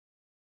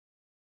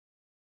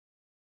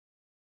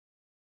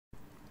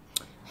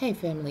Hey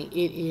family,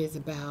 it is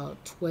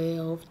about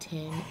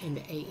 12:10 in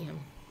the AM.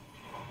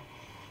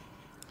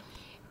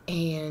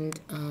 And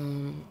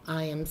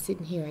I am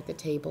sitting here at the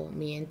table,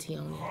 me and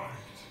Tioni.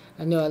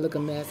 I know I look a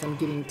mess. I'm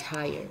getting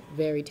tired,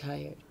 very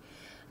tired.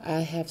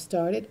 I have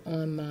started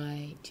on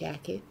my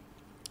jacket,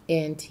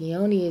 and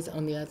Tioni is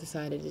on the other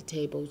side of the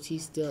table.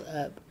 She's still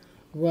up,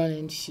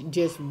 running,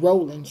 just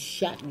rolling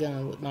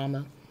shotgun with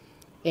Mama.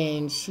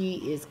 And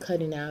she is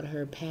cutting out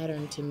her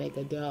pattern to make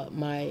a dog,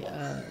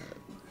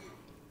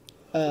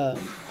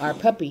 our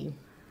puppy,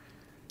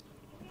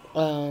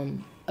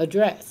 a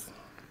dress.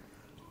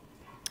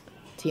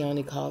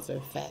 Tioni calls her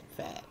Fat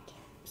Fat.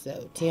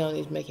 So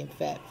Tioni's making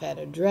Fat Fat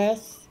a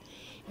dress,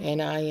 and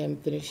I am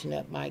finishing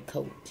up my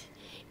coat.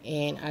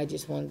 And I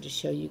just wanted to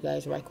show you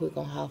guys right quick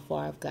on how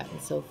far I've gotten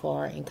so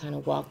far and kind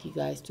of walk you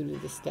guys through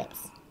the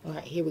steps. All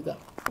right, here we go.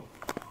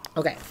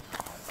 Okay.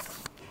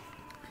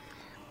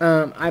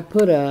 I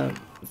put a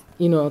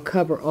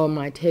cover on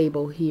my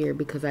table here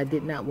because I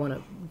did not want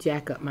to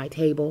jack up my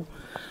table.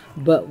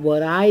 But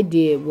what I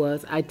did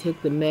was I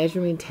took the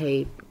measuring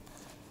tape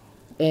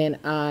and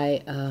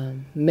I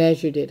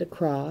measured it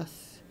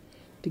across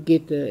to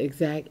get the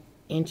exact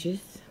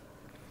inches.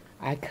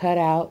 I cut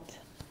out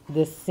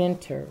the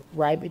center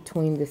right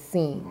between the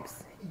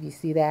seams. You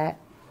see that?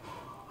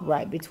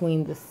 Right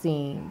between the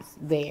seams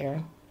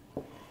there.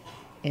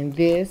 And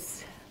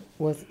this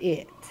was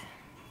it.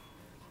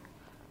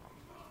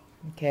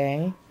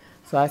 Okay,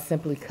 so I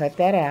simply cut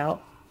that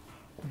out.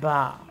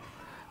 Bah.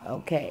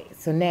 Okay,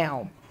 so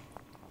now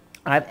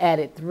I've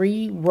added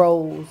 3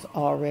 rows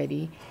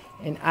already,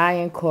 and I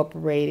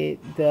incorporated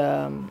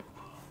the,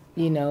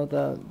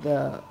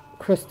 the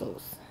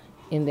crystals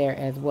in there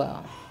as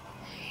well.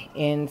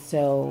 And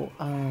so,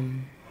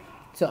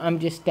 so I'm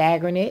just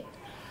staggering it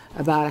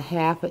about a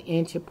 ½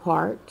 inch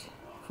apart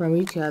from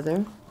each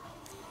other.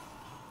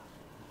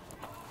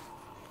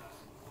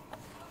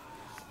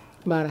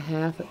 About a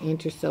 ½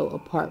 inch or so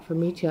apart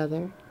from each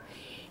other.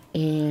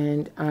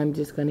 And I'm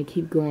just going to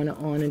keep going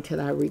on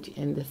until I reach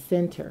in the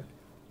center.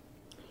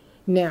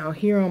 Now,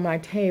 here on my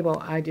table,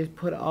 I just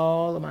put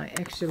all of my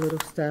extra little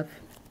stuff.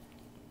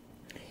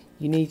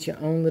 You need your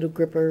own little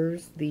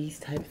grippers, these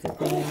types of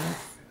things.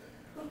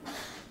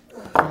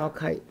 All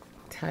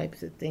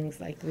types of things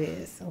like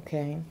this,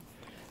 okay?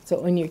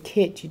 So in your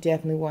kit, you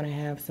definitely want to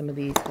have some of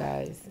these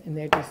guys. And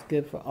they're just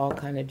good for all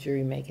kind of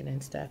jewelry making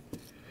and stuff.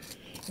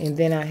 And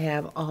then I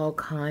have all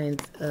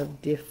kinds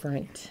of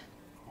different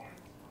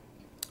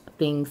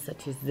things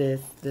such as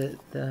this,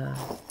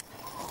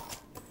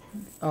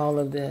 all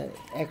of the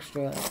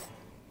extra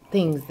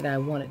things that I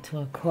wanted to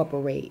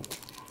incorporate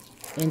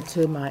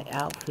into my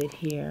outfit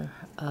here.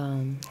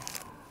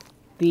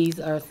 These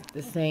are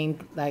the same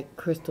like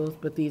crystals,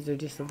 but these are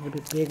just a little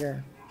bit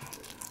bigger.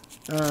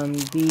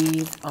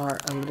 These are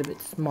a little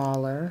bit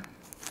smaller.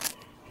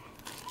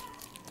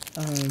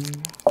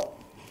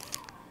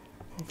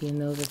 Again,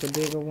 those are the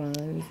bigger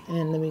ones.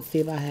 And let me see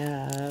if I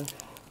have.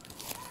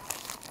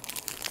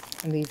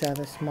 And these are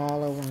the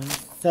smaller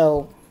ones.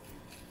 So,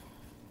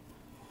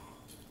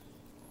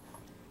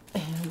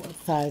 and what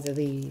size are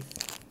these?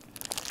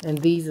 And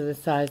these are the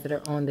size that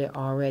are on there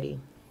already.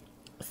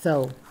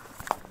 So,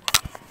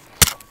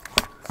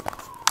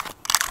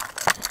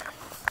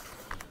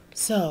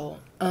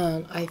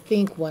 I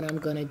think what I'm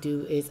going to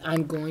do is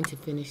I'm going to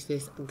finish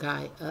this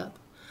guy up.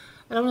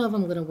 I don't know if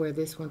I'm going to wear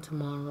this one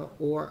tomorrow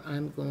or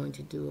I'm going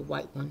to do a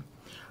white one.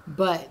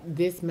 But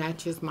this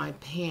matches my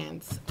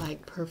pants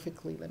like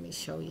perfectly. Let me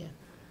show you.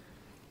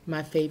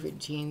 My favorite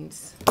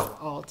jeans of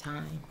all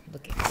time.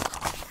 Look at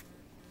it.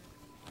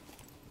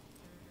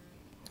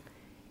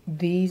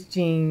 These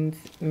jeans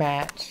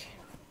match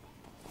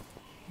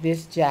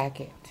this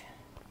jacket.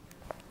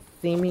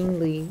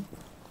 Seemingly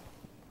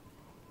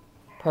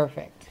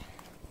perfect.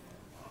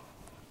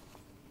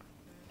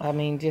 I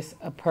mean, just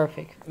a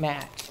perfect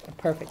match, a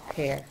perfect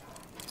pair.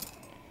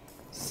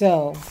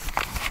 So,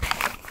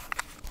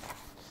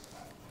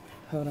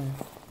 hold on,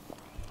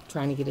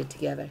 trying to get it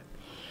together.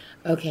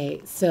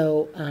 Okay,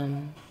 so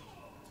I'm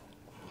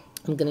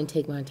going to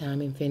take my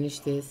time and finish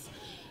this.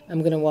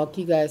 I'm going to walk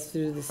you guys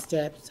through the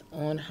steps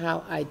on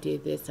how I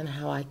did this and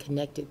how I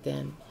connected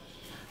them.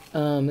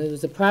 It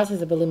was a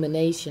process of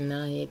elimination.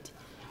 I had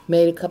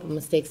made a couple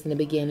mistakes in the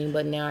beginning,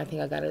 but now I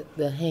think I got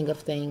the hang of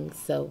things.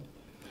 So,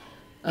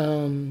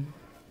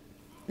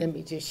 let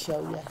me just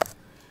show you.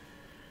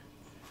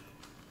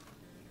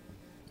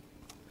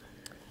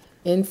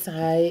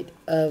 Inside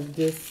of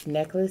this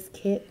necklace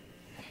kit,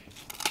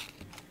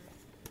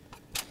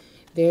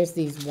 there's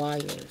these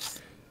wires.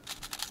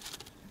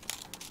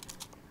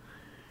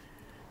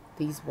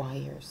 These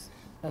wires.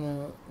 I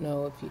don't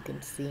know if you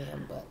can see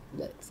them, but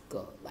let's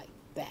go like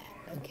that,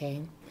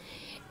 okay?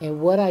 And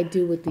what I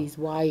do with these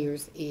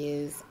wires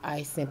is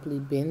I simply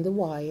bend the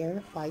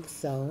wire like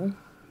so.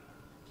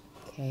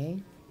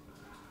 Okay.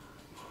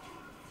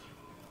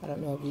 I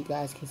don't know if you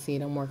guys can see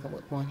it. I'm working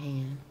with one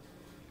hand.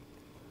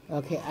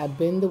 Okay, I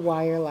bend the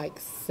wire like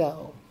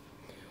so.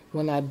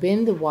 When I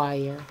bend the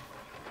wire,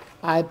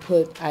 I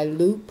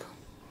loop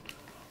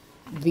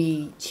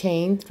the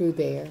chain through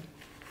there,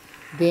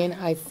 Then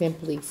I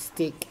simply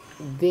stick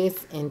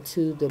this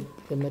into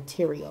the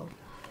material.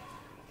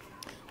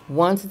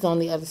 Once it's on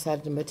the other side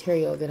of the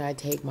material, then I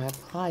take my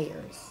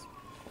pliers,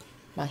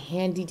 my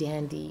handy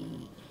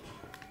dandy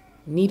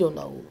needle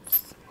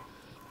nose,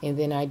 and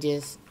then I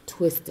just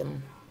twist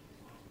them.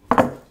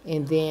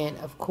 And then,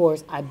 of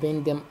course, I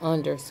bend them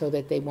under so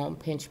that they won't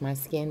pinch my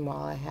skin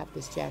while I have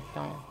this jacket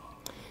on.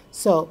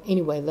 So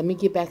anyway, let me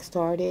get back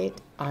started.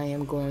 I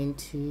am going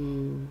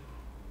to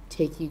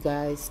take you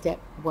guys step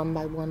one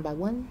by one by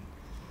one.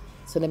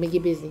 So let me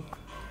get busy.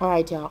 All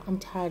right, y'all, I'm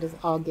tired as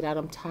all get out.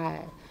 I'm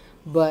tired.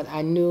 But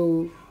I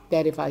knew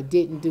that if I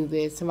didn't do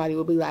this, somebody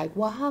would be like,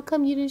 well, how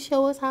come you didn't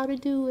show us how to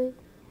do it?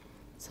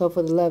 So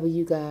for the love of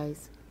you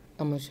guys,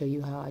 I'm going to show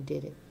you how I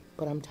did it.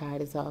 But I'm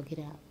tired as all get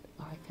out.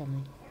 All right,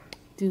 family.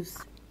 Deuce.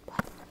 Bye.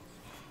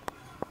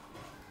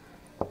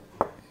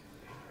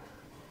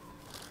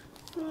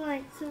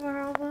 Like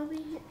tomorrow,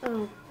 mommy.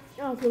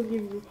 I'll go give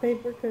you this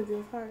paper because it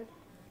was hard.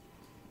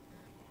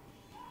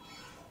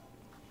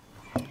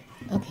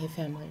 Okay,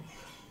 family.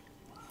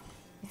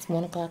 It's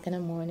 1 o'clock in the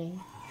morning.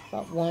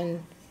 About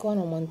 1, going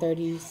on 1:30,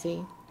 you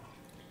see.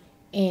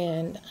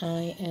 And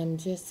I am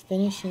just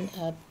finishing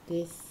up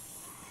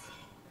this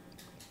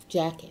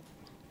jacket.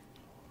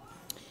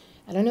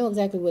 I don't know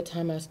exactly what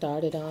time I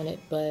started on it,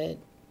 but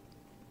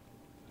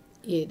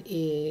it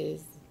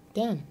is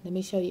done. Let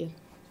me show you.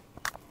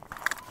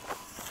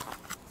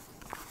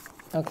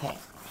 Okay.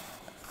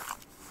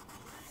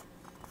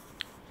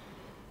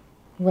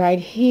 Right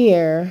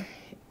here,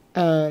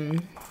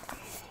 I'm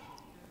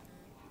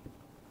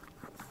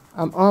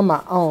on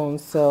my own,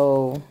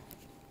 so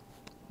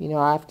you know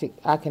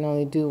I can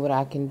only do what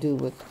I can do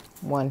with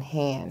one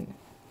hand.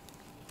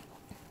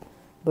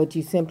 But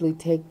you simply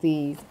take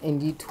these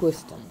and you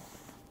twist them.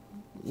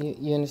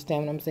 You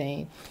understand what I'm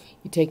saying?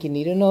 You take your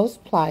needle nose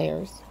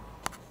pliers.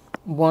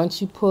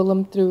 Once you pull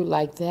them through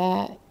like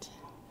that,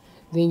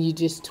 then you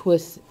just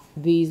twist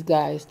these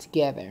guys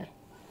together.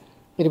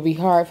 It'll be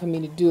hard for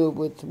me to do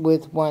it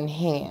with one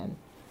hand.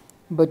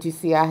 But you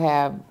see I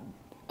have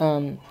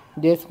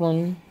this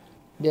one,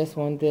 this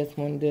one, this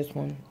one, this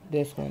one,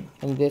 this one,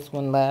 and this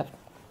one left.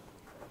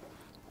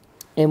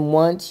 And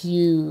once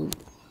you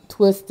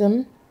twist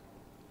them,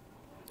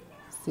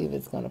 see if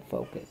it's going to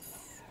focus.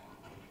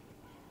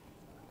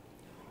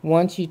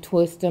 Once you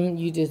twist them,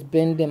 you just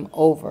bend them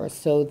over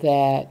so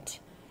that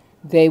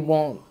they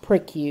won't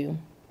prick you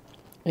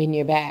in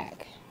your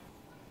back.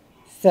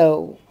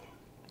 So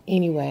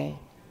anyway,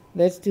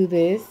 let's do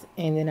this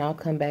and then I'll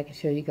come back and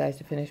show you guys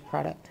the finished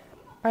product.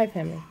 All right,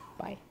 family.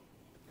 Bye.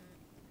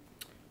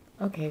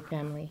 Okay,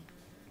 family.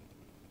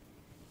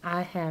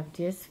 I have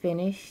just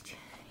finished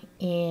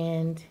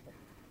and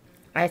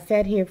I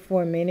sat here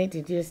for a minute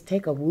to just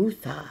take a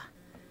woosah.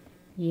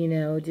 You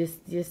know,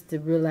 just to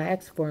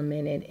relax for a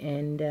minute,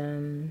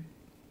 and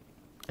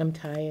I'm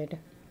tired.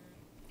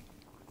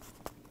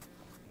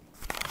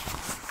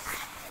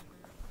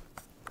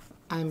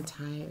 I'm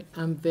tired.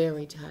 I'm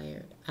very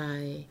tired.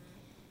 I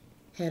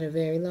had a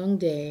very long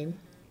day,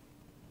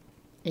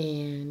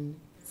 and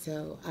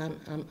so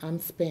I'm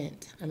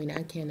spent. I mean,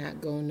 I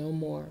cannot go no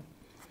more.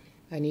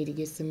 I need to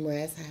get some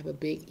rest. I have a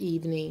big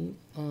evening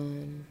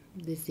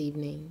this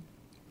evening.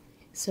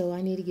 So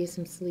I need to get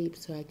some sleep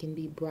so I can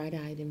be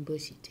bright-eyed and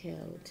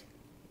bushy-tailed.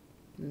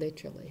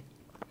 Literally.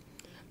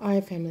 All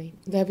right, family.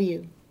 Love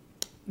you.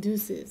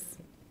 Deuces.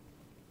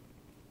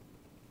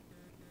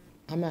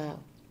 I'm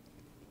out.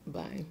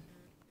 Bye.